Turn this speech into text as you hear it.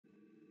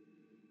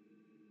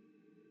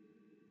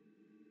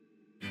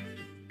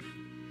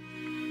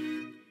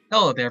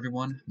Hello there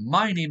everyone,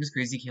 my name is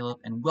Crazy Caleb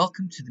and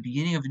welcome to the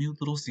beginning of a new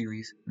little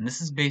series, and this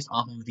is based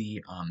off of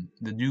the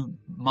new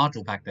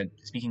module pack that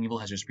Speaking Evil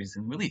has just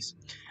recently released.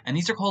 And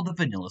these are called the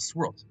Vanilla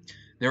Swirls.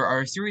 There are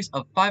a series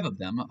of 6 of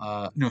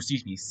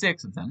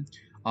them,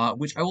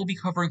 which I will be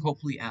covering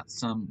hopefully at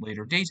some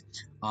later date,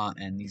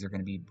 and these are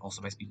going to be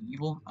also by Speaking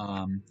Evil.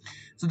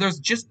 So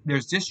there's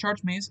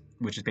Discharge Maze,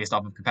 which is based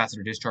off of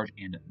Capacitor Discharge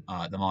and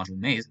the module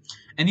Maze,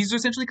 and these are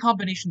essentially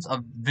combinations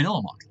of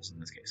vanilla modules in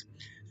this case.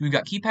 So we've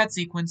got Keypad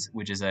Sequence,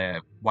 which is a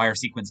wire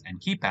sequence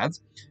and keypads.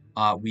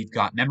 We've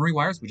got Memory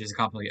Wires, which is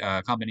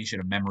a combination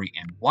of memory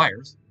and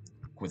wires,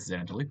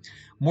 coincidentally.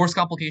 Morse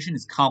Complication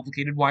is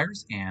complicated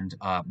wires and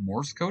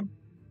Morse code.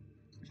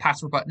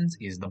 Password Buttons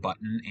is the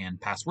button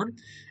and password.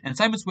 And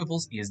Simon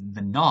Swivels is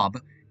the knob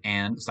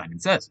and Simon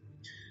Says.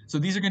 So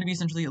these are going to be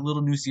essentially a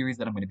little new series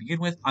that I'm going to begin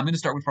with. I'm going to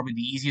start with probably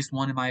the easiest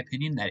one in my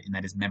opinion, and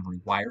that is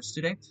Memory Wires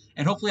today.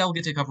 And hopefully I'll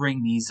get to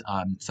covering these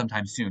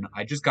sometime soon.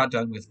 I just got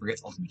done with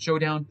Forget's Ultimate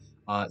Showdown,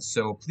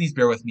 so please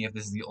bear with me if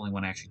this is the only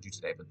one I actually do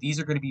today. But these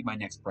are going to be my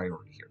next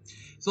priority here.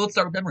 So let's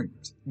start with Memory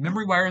Wires.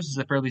 Memory Wires is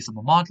a fairly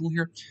simple module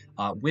here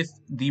with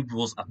the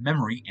rules of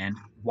memory and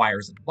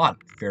wires at the bottom.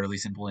 Fairly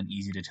simple and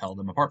easy to tell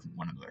them apart from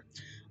one another.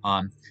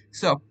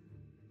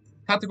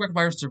 Cut the correct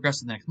wires to progress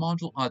to the next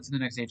module, to the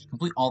next stage,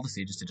 complete all the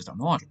stages stitches on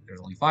the module.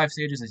 There's only 5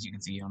 stages, as you can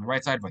see on the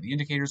right side by the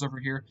indicators over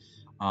here,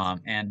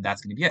 and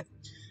that's going to be it.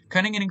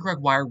 Cutting an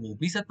incorrect wire will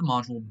reset the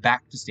module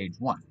back to stage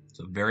 1.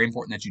 So very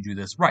important that you do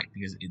this right,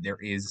 because there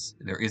is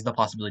the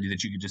possibility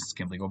that you could just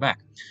simply go back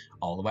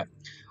all the way.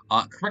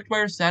 Correct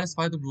wires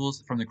satisfy the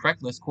rules from the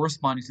correct list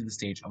corresponding to the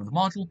stage of the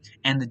module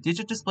and the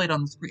digit displayed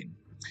on the screen.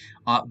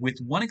 With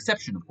one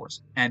exception, of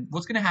course. And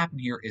what's going to happen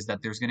here is that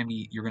you're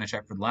going to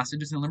check for the last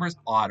digit serial number is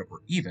odd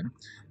or even,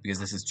 because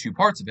this is 2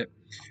 parts of it.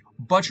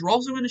 But you're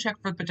also going to check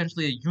for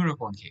potentially a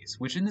unicorn case,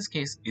 which in this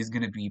case is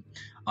going to be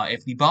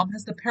if the bomb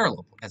has a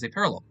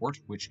parallel port,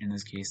 which in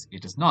this case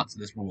it does not, so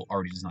this rule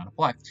already does not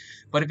apply.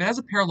 But if it has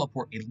a parallel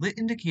port, a lit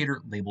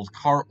indicator labeled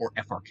CAR or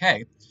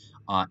FRK,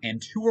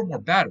 and 2 or more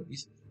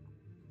batteries,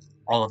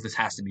 all of this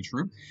has to be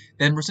true,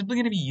 then we're simply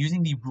going to be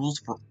using the rules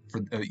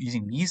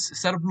using these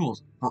set of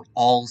rules for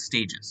all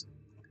stages.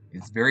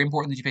 It's very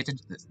important that you pay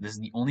attention to this. This is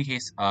the only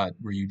case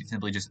where you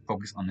simply just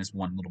focus on this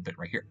one little bit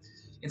right here.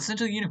 It's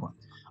essentially a unicorn.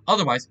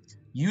 Otherwise,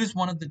 use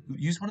one of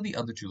the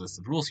other 2 lists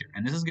of rules here,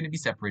 and this is going to be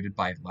separated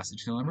by if the last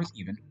digit serial number is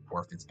even,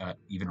 or if it's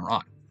even or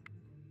odd.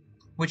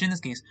 Which in this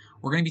case,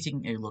 we're going to be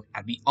taking a look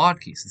at the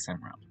odd case this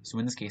time around. So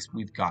in this case,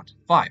 we've got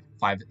 5.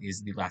 5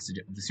 is the last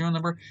digit of the serial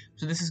number,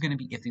 so this is going to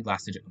be if the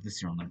last digit of the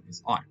serial number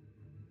is odd.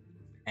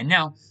 And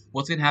now,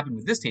 what's going to happen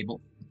with this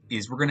table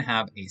is we're going to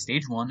have a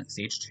stage 1,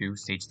 stage 2,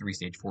 stage 3,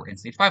 stage 4, and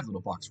stage 5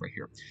 little blocks right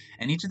here.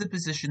 And each of the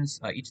positions,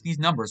 each of these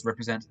numbers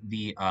represent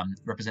the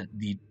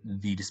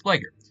display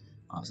here.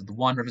 So the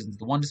 1 represents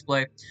the 1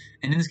 display,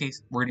 and in this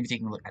case, we're going to be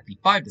taking a look at the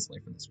 5 display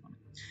for this one.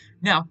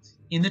 Now,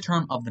 in the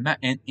term of the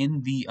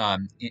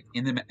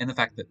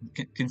fact that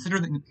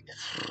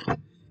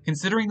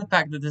considering the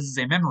fact that this is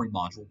a memory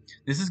module,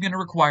 this is going to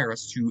require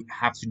us to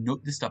have to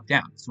note this stuff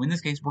down. So in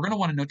this case, we're going to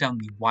want to note down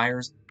the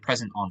wires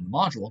present on the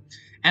module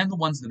and the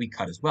ones that we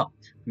cut as well.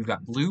 We've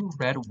got blue,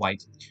 red,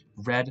 white,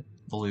 red,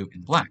 blue,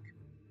 and black.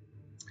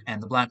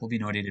 And the black will be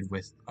notated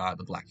with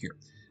the black here.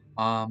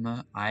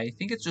 I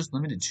think it's just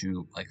limited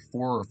to like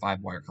 4 or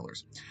 5 wire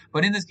colors.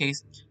 But in this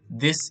case,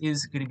 this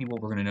is going to be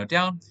what we're going to note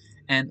down.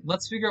 And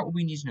let's figure out what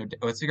we need to note.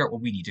 Let's figure out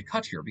what we need to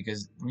cut here,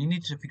 because we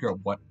need to figure out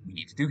what we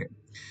need to do here.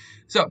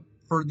 So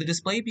for the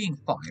display being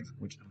 5,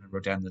 which I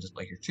wrote down the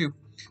display here too,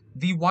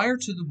 the wire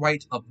to the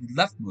right of the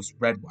leftmost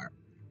red wire.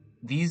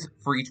 These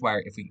for each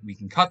wire, if we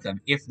can cut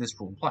them, if this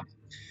rule applies.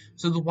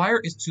 So the wire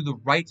is to the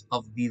right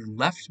of the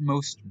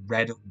leftmost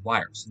red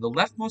wire. So the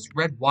leftmost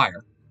red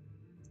wire,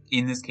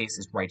 in this case,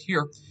 is right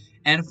here.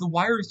 And if the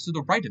wire is to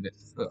the right of it,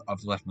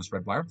 of the leftmost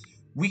red wire,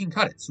 we can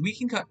cut it. So we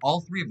can cut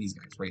all 3 of these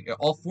guys, right?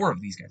 All 4 of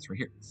these guys right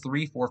here.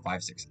 3, 4,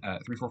 5, 6.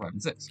 3, 4, 5,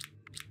 and 6.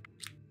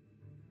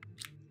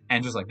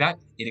 And just like that,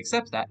 it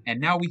accepts that. And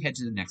now we head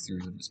to the next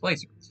series of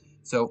displays here.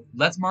 So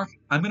let's mark.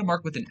 I'm going to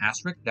mark with an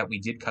asterisk that we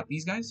did cut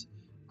these guys,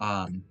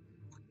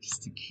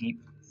 just to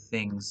keep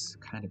things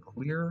kind of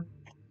clear.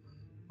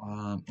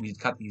 We did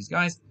cut these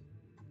guys,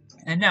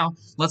 and now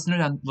let's note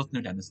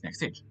down this next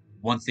stage.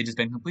 One stage has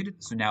been completed,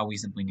 so now we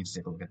simply need to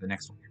take a look at the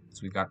next one.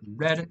 So we've got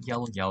red,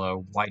 yellow,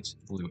 yellow, white,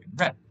 blue, and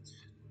red.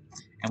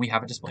 And we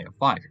have a display of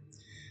 5 here.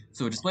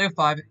 So a display of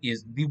 5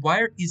 is the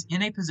wire is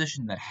in a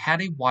position that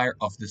had a wire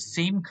of the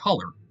same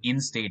color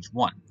in stage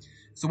 1.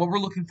 So what we're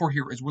looking for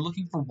here is we're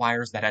looking for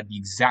wires that had the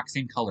exact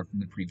same color from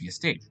the previous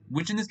stage,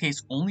 which in this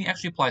case only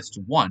actually applies to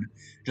 1,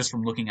 just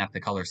from looking at the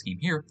color scheme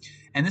here.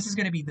 And this is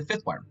going to be the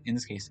 5th wire, in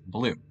this case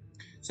blue.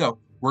 So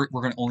we're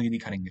going to only be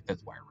cutting the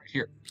 5th wire right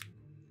here.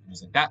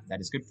 Just like that, that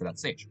is good for that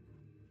stage.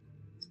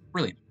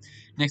 Brilliant.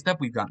 Next up,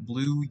 we've got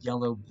blue,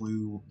 yellow,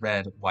 blue,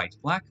 red, white,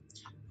 black.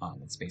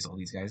 Let's space all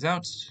these guys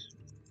out.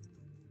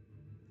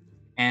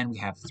 And we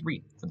have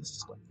 3 for this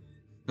display.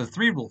 The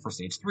 3 rule for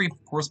stage 3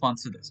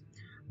 corresponds to this.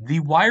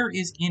 The wire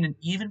is in an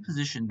even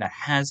position that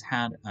has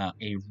had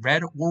a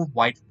red or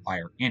white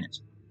wire in it.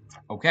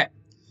 Okay,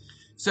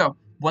 so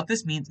what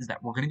this means is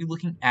that we're going to be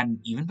looking at an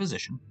even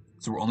position.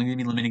 So we're only going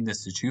to be limiting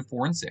this to 2,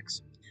 4, and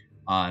 6,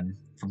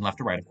 from left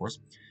to right, of course.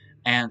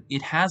 And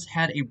it has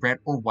had a red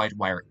or white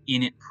wire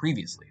in it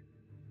previously.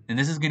 And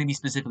this is going to be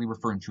specifically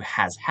referring to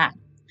has had.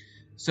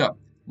 So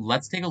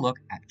let's take a look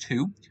at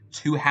 2.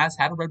 2 has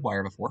had a red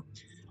wire before.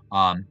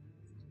 4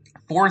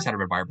 has had a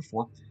red wire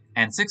before.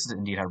 And 6 has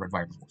indeed had a red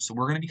wire before. So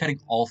we're going to be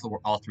cutting all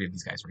 3 of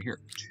these guys right here.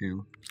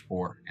 2,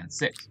 4, and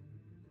 6.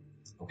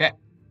 Okay.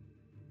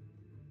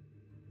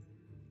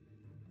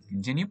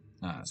 Continue.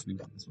 So we've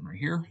got this one right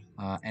here.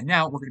 And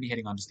now we're going to be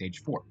heading on to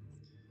stage 4.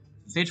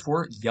 Stage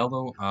 4,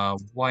 yellow,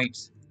 white,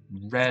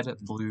 red,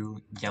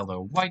 blue,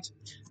 yellow, white.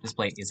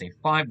 Display is a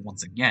 5.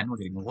 Once again, we're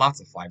getting lots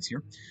of 5s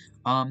here.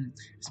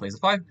 Display is a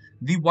 5.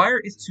 The wire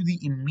is to the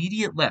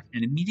immediate left,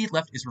 and immediate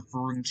left is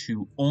referring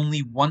to only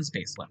one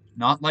space left,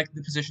 not like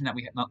the position that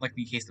we had, not like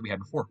the case that we had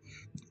before,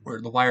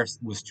 where the wire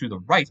was to the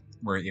right,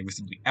 where it was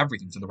simply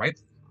everything to the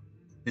right.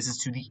 This is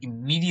to the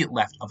immediate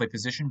left of a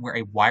position where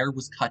a wire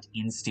was cut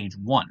in stage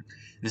 1.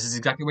 This is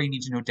exactly why you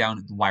need to note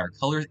down the wire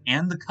colors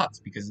and the cuts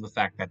because of the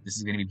fact that this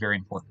is going to be very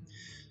important.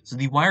 So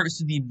the wire is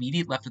to the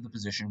immediate left of the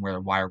position where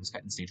the wire was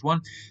cut in stage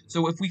 1.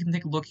 So if we can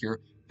take a look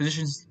here,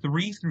 positions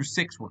 3 through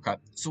 6 were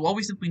cut. So all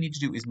we simply need to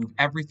do is move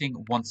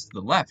everything once to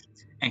the left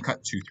and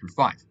cut 2 through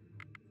 5.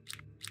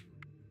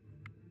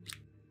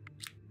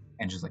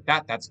 And just like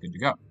that, that's good to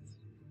go.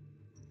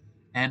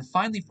 And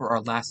finally, for our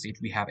last stage,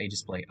 we have a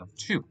display of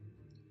 2.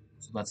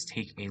 So let's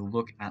take a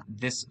look at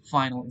this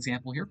final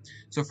example here.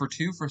 So for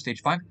 2, for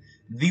stage 5,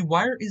 the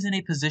wire is in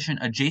a position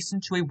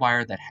adjacent to a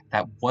wire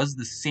that was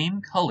the same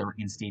color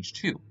in stage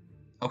 2.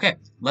 Okay,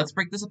 let's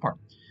break this apart.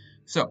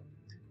 So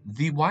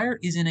the wire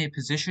is in a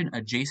position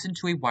adjacent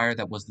to a wire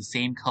that was the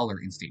same color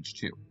in stage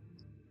 2.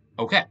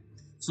 Okay,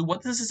 so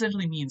what this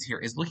essentially means here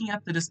is looking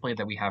at the display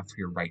that we have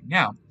here right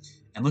now,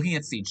 and looking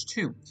at stage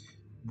 2,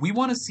 we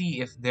want to see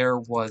if there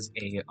was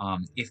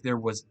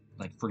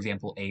like, for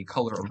example, a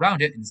color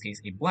around it, in this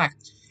case, a black.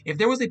 If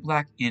there was a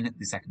black in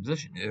the second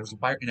position, there was a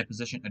wire in a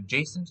position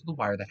adjacent to the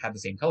wire that had the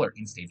same color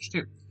in stage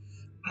 2.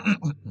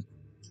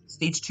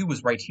 Stage 2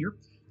 was right here.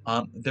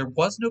 There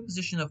was no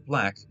position of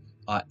black.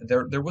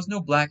 There was no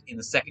black in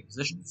the second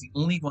position. It's the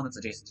only one that's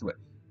adjacent to it.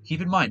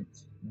 Keep in mind,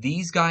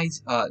 these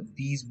guys,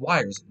 these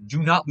wires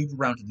do not loop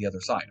around to the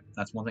other side.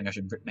 That's one thing I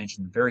should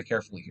mention very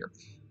carefully here.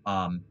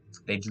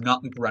 They do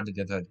not loop around to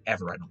the other side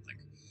ever, I don't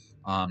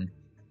think.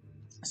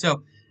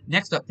 So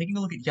next up, taking a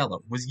look at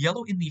yellow. Was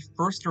yellow in the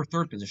first or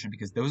third position?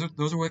 Because those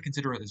are what I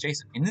consider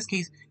adjacent. In this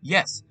case,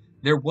 yes,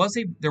 there was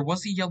a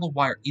yellow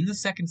wire in the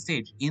second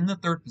stage in the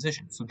third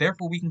position. So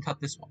therefore, we can cut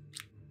this one.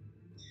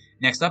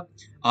 Next up,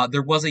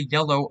 there was a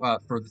yellow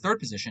for the third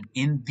position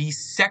in the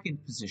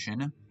second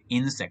position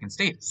in the second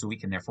stage. So we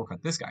can therefore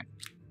cut this guy.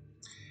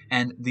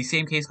 And the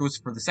same case goes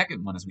for the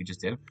second one as we just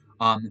did.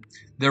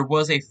 There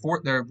was a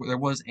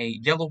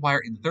yellow wire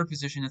in the third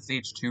position at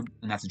stage 2,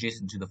 and that's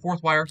adjacent to the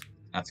fourth wire.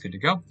 That's good to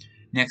go.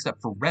 Next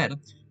up for red,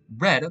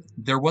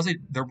 there was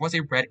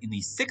a red in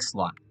the sixth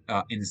slot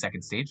in the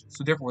second stage,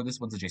 so therefore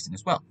this one's adjacent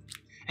as well.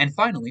 And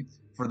finally,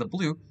 for the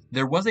blue,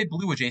 there was a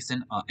blue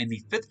adjacent in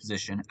the fifth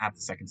position at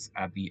the second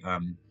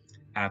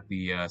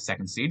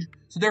stage,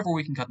 so therefore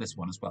we can cut this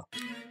one as well.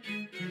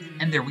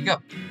 And there we go.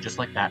 Just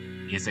like that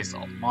is a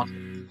solid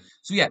module.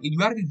 So yeah, you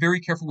got to be very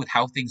careful with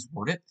how things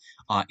word it.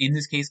 In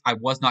this case, I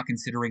was not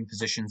considering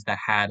positions that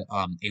had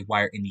a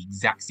wire in the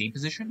exact same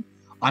position.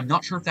 I'm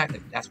not sure if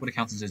that's what it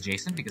counts as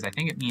adjacent, because I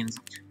think it means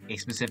a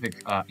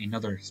specific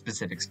another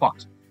specific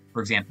spot. For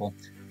example,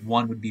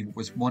 one would be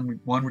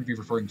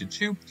referring to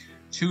 2,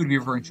 2 would be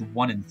referring to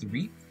 1 and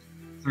 3,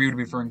 3 would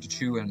be referring to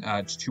 2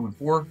 and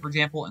 4, for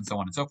example, and so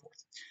on and so forth.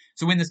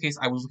 So in this case,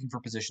 I was looking for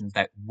positions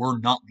that were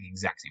not the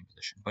exact same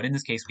position. But in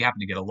this case, we happen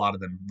to get a lot of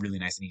them really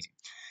nice and easy.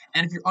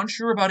 And if you're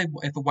unsure about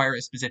if the wire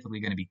is specifically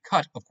going to be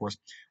cut, of course,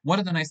 one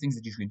of the nice things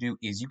that you can do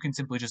is you can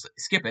simply just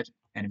skip it,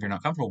 and if you're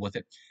not comfortable with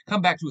it,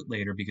 come back to it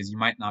later because you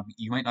might not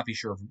be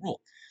sure of the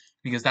rule.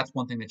 Because that's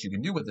one thing that you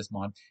can do with this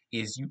mod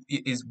is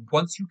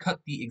once you cut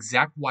the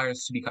exact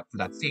wires to be cut for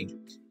that stage,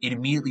 it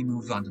immediately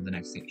moves on to the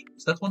next stage.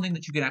 So that's one thing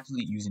that you can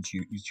actually use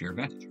to your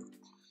advantage.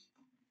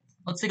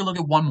 Let's take a look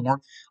at one more.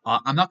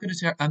 I'm not going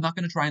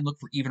to try and look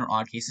for even or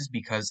odd cases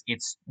because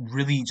it's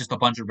really just a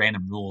bunch of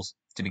random rules,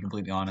 to be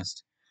completely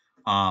honest.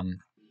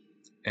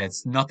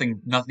 It's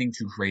nothing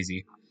too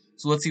crazy.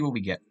 So let's see what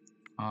we get.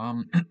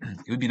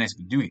 It would be nice if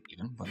we do get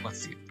even, but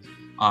let's see.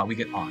 We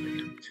get odd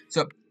again.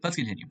 So let's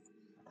continue.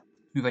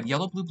 We've got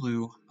yellow, blue,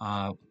 blue.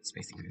 Let's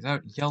space these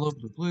out. Yellow,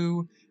 blue,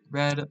 blue,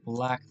 red,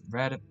 black,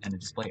 red, and a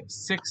display of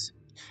 6.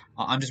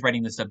 I'm just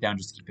writing this stuff down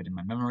just to keep it in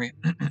my memory.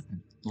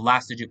 The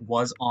last digit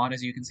was on,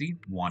 as you can see,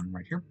 1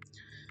 right here.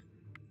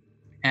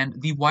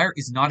 And the wire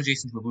is not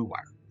adjacent to a blue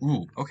wire.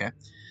 Ooh, okay.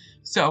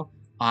 So,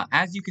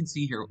 as you can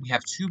see here, we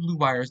have 2 blue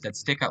wires that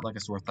stick out like a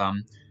sore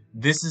thumb.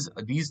 These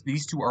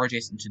 2 are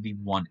adjacent to the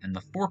 1 and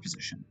the 4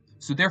 position.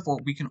 So therefore,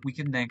 we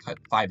can then cut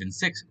 5 and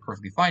 6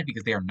 perfectly fine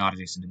because they are not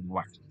adjacent to blue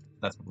wires.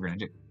 That's what we're going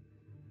to do.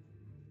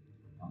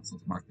 So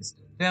let's mark this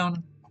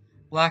down.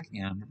 Black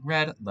and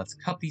red. Let's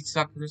cut these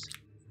suckers.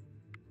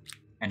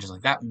 And just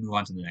like that, we move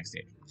on to the next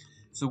stage.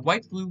 So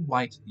white, blue,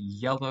 white,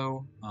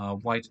 yellow,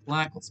 white,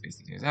 black. Let's space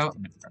these guys out.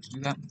 I forgot to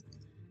do that.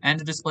 And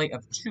a display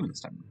of 2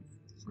 this time.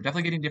 So we're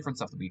definitely getting different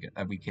stuff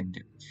that we can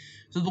do.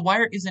 So the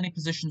wire is in a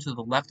position to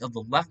the left of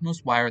the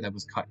leftmost wire that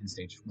was cut in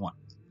stage 1.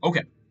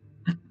 Okay.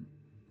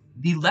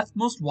 The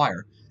leftmost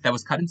wire that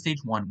was cut in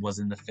stage 1 was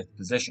in the 5th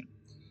position.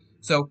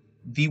 So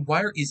the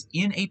wire is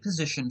in a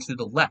position to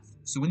the left.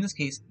 So in this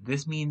case,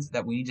 this means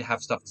that we need to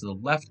have stuff to the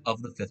left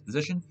of the 5th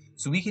position.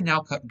 So we can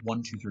now cut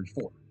 1, 2, 3,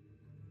 4.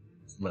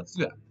 So let's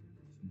do that.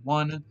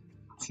 1,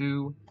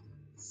 2,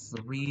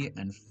 3,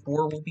 and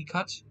 4 will be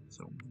cut.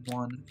 So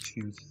 1,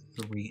 2,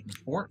 3, and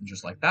 4, and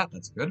just like that.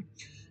 That's good.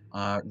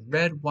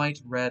 Red, white,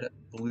 red,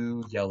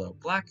 blue, yellow,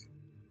 black.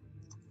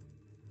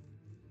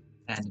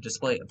 And a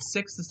display of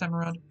 6 this time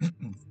around.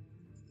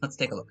 Let's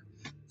take a look.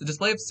 The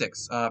display of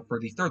 6 for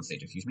the 3rd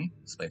stage,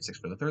 display of 6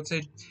 for the 3rd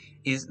stage,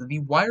 is the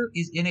wire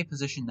is in a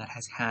position that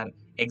has had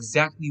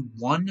exactly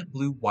 1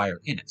 blue wire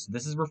in it. So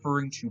this is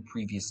referring to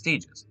previous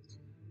stages.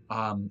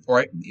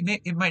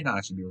 It might not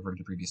actually be referring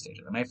to previous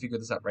stages. I might figure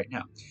this out right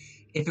now.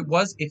 If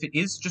it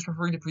is just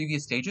referring to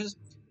previous stages,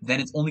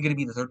 then it's only going to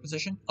be the 3rd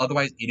position.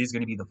 Otherwise, it is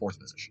going to be the 4th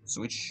position.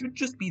 So it should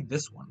just be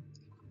this one,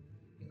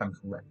 if I'm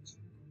correct.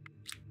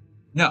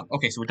 No,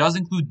 okay, so it does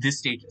include this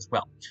stage as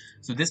well.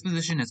 So this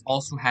position has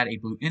also had a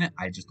blue in it.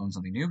 I just learned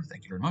something new.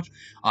 Thank you very much.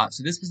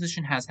 So this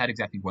position has had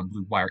exactly 1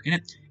 blue wire in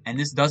it, and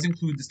this does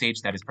include the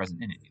stage that is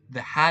present in it.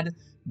 The had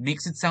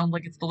makes it sound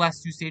like it's the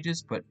last 2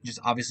 stages, but just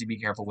obviously be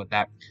careful with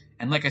that.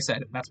 And like I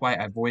said, that's why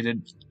I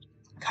avoided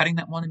cutting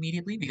that one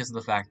immediately, because of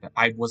the fact that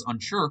I was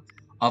unsure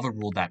of a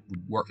rule that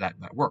would work, that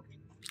worked.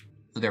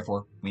 So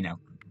therefore, we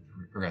now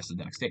progress to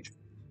the next stage.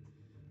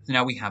 So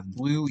now we have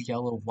blue,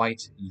 yellow,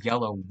 white,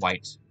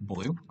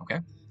 blue. Okay.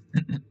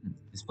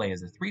 Display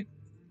as a 3.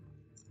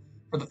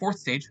 For the 4th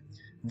stage,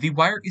 the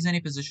wire is in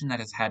a position that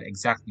has had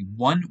exactly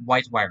 1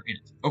 white wire in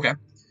it. Okay.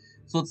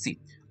 So let's see.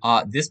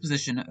 This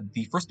position,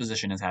 the 1st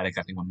position, has had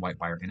exactly 1 white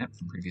wire in it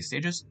from previous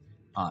stages.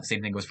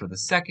 Same thing goes for the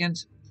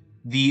 2nd.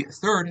 The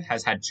 3rd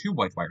has had 2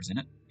 white wires in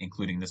it,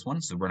 including this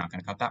one, so we're not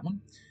going to cut that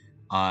one.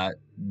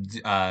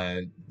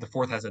 The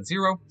 4th has had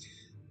 0.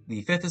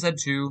 The 5th has had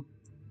 2.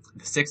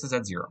 The 6th is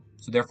at 0,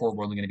 so therefore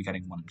we're only going to be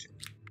cutting 1 and 2.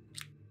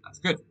 That's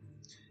good.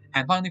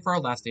 And finally, for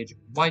our last stage,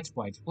 white,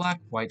 white, black,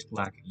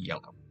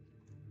 yellow.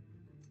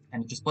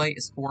 And the display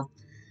is 4.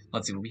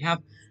 Let's see what we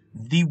have.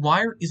 The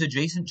wire is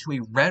adjacent to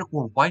a red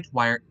or white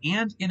wire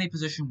and in a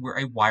position where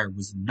a wire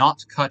was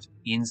not cut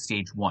in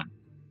stage 1.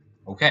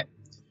 Okay,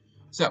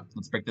 so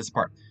let's break this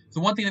apart.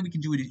 So one thing that we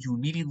can do to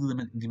immediately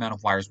limit the amount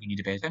of wires we need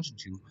to pay attention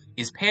to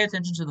is pay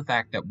attention to the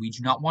fact that we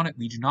do not want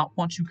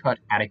to cut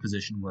at a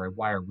position where a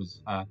wire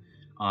was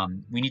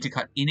we need to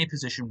cut in a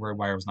position where a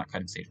wire was not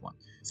cut in stage 1.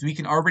 So we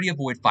can already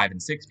avoid 5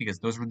 and 6 because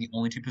those were the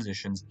only 2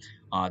 positions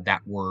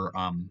that were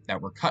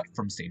cut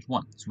from stage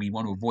 1. So we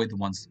want to avoid the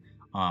ones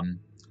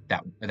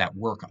that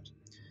were cut.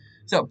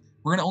 So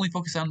we're going to only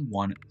focus on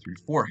 1 through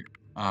 4 here.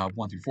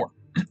 1 through 4.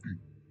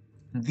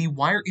 The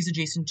wire is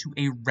adjacent to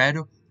a red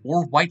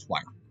or white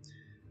wire.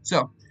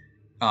 So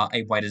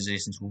a white is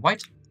adjacent to a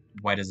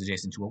white is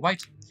adjacent to a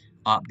white,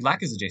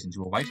 black is adjacent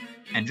to a white,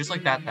 and just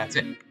like that, that's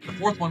it. The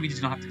 4th one we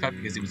did not have to cut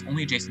because it was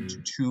only adjacent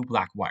to 2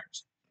 black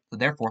wires. So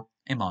therefore,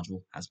 a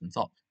module has been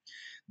solved.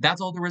 That's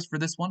all there is for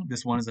this one.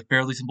 This one is a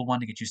fairly simple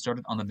one to get you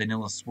started on the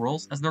vanilla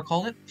swirls, as they're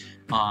called.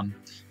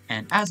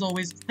 And as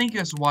always, thank you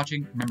guys for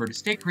watching. Remember to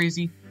stay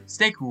crazy,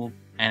 stay cool,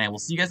 and I will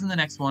see you guys in the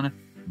next one.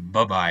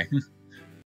 Bye-bye.